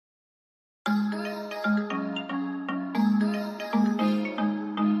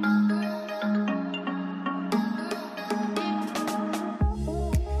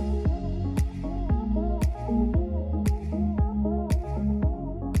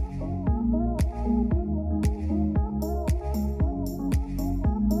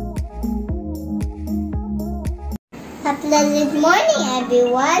Good morning,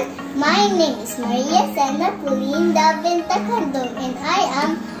 everyone. My name is Xena, Pauline, Daven, Tacandong, and I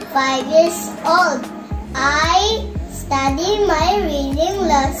am 5 years old. I study my reading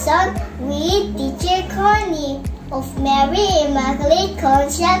lesson with Teacher Connie of Mary Immaculate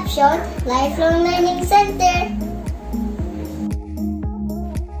Conception Lifelong Learning Center.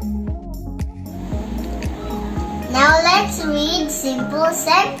 Now let's read simple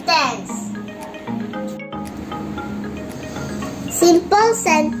sentence. Simple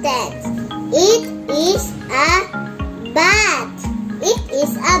sentence. It is a bat. It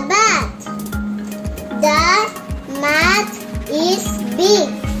is a bat. The mat is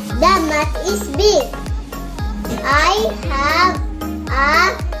big. The mat is big. I have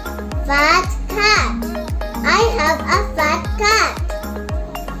a fat cat. I have a fat cat.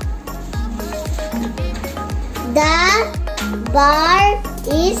 The bar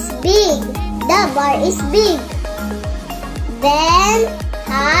is big. The bar is big. Ben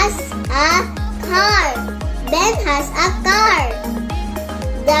has a car. Ben has a car.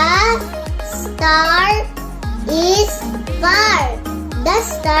 The star is far. The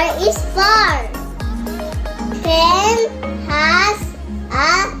star is far. Ken has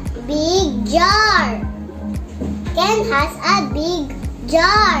a big jar. Ken has a big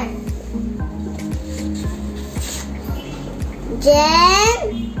jar.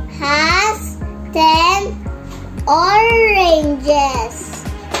 Jen has 10 oranges.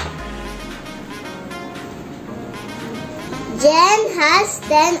 Jen has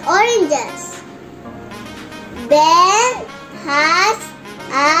 10 oranges. Ben has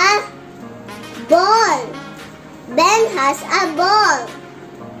a ball. Ben has a ball.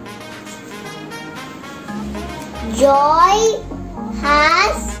 Joy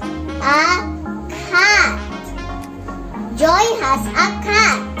has a cat. Joy has a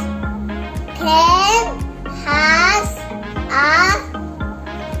cat. Ken has a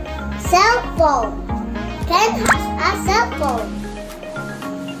cell phone. Ken has a cell phone.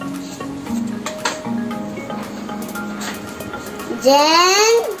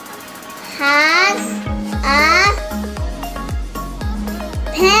 Jen has a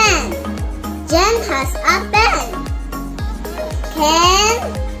pen. Jen has a pen. Ken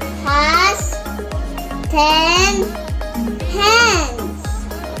has 10 hands.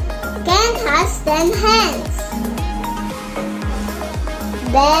 Ken has 10 hands.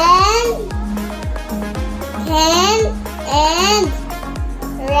 Ben, Ken, and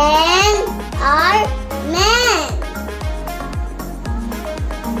Ren are men.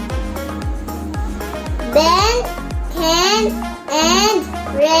 Ben, Ken, and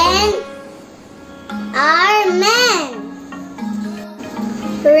Ren are men.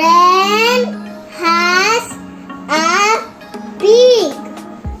 Ren has a pig.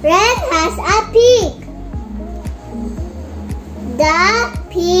 Ren has a pig. The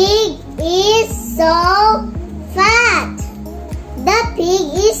pig is so fat. The pig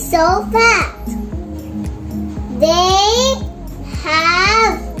is so fat. They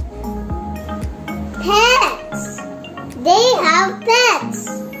have pets. They have pets.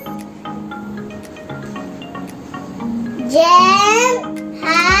 Jen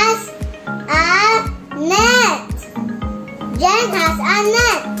has a net. Jen has a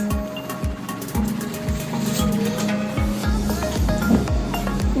net.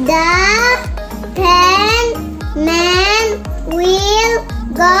 The penman will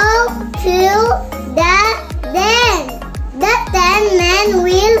go to the den. The penman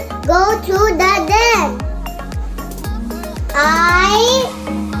will go to the den. I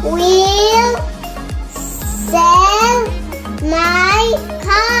will sell my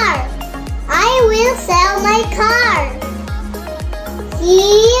car. I will sell my car. He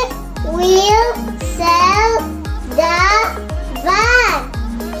will sell the van.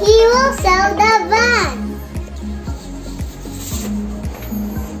 He will sell the van.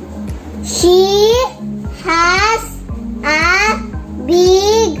 She has a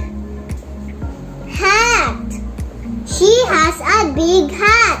big hat. She has a big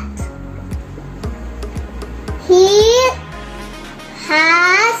hat. He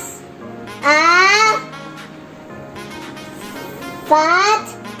has a fat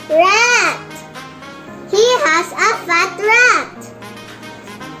rat. He has a fat rat.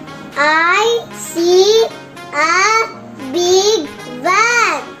 I see a big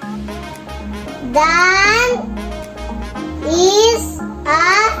van. Dan is a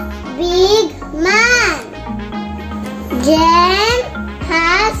big man. Jen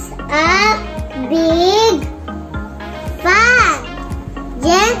has a big fan.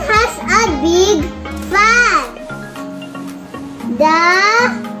 Jen has a big fan. The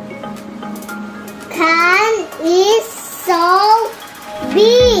can is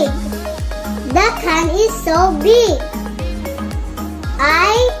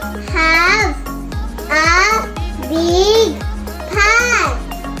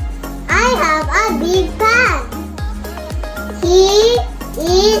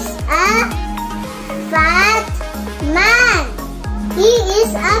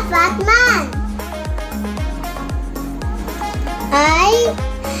a fat man. I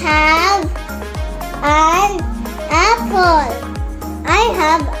have an apple. I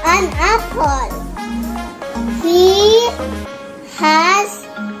have an apple. He has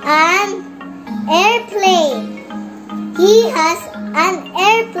an airplane. He has an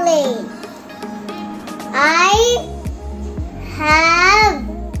airplane. I have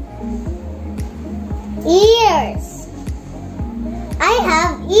ears. I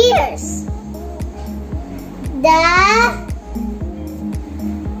have ears. The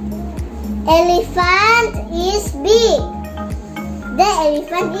elephant is big. The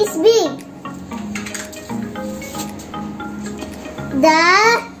elephant is big. The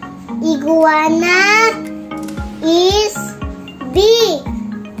iguana is big.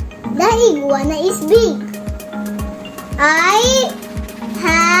 The iguana is big. I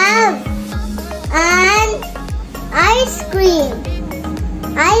have an ice cream.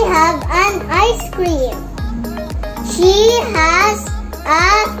 I have an ice cream. She has a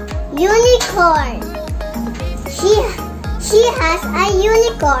unicorn. She has a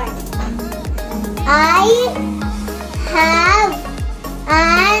unicorn. I have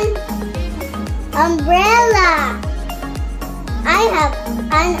an umbrella. I have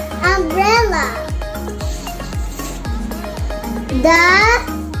an umbrella. The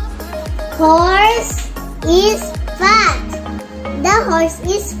horse is fat. The horse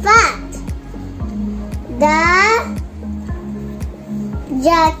is fat. The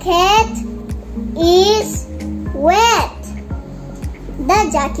jacket is wet. The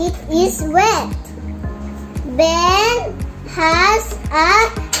jacket is wet. Ben has a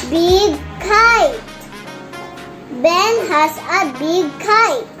big kite. Ben has a big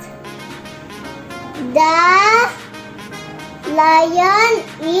kite. The lion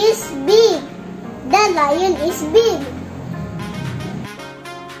is big. The lion is big.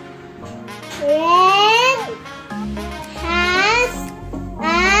 Ren has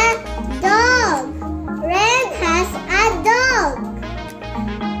a dog. Ren has a dog.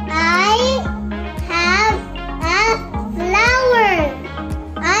 I have a flower.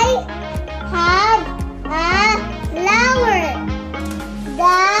 I have a flower.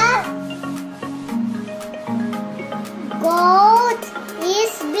 The goat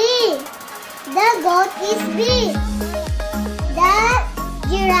is big. The goat is big. The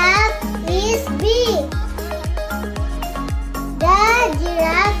giraffe is big. The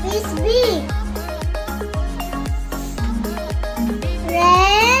giraffe is big.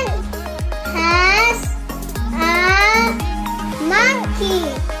 Ren has a monkey.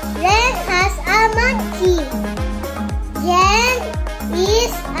 Ren has a monkey. Jen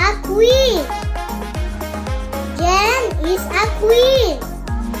is a queen. Jen is a queen.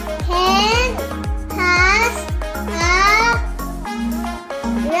 Ken has a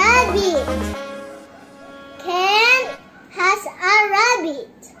rabbit. Ken has a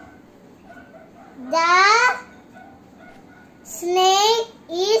rabbit. The snake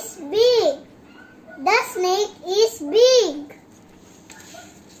is big. The snake is big.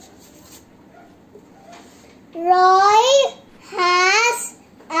 Roy has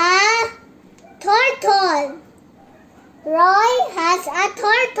a turtle. Roy has a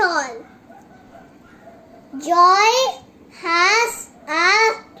turtle. Joy has a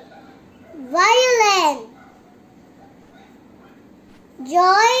violin.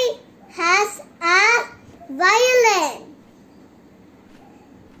 Joy has a violin.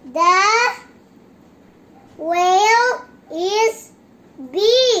 The whale is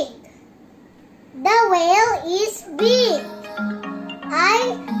big. The whale is big.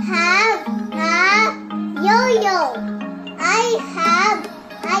 I have a yo-yo. I have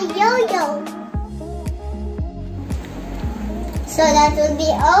a yo-yo. So that will be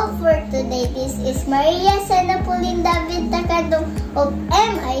all for today. This is Maria, Xena, Pauline, Daven, Tacandong of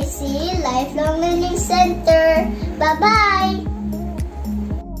MIC Lifelong Learning Center. Bye-bye!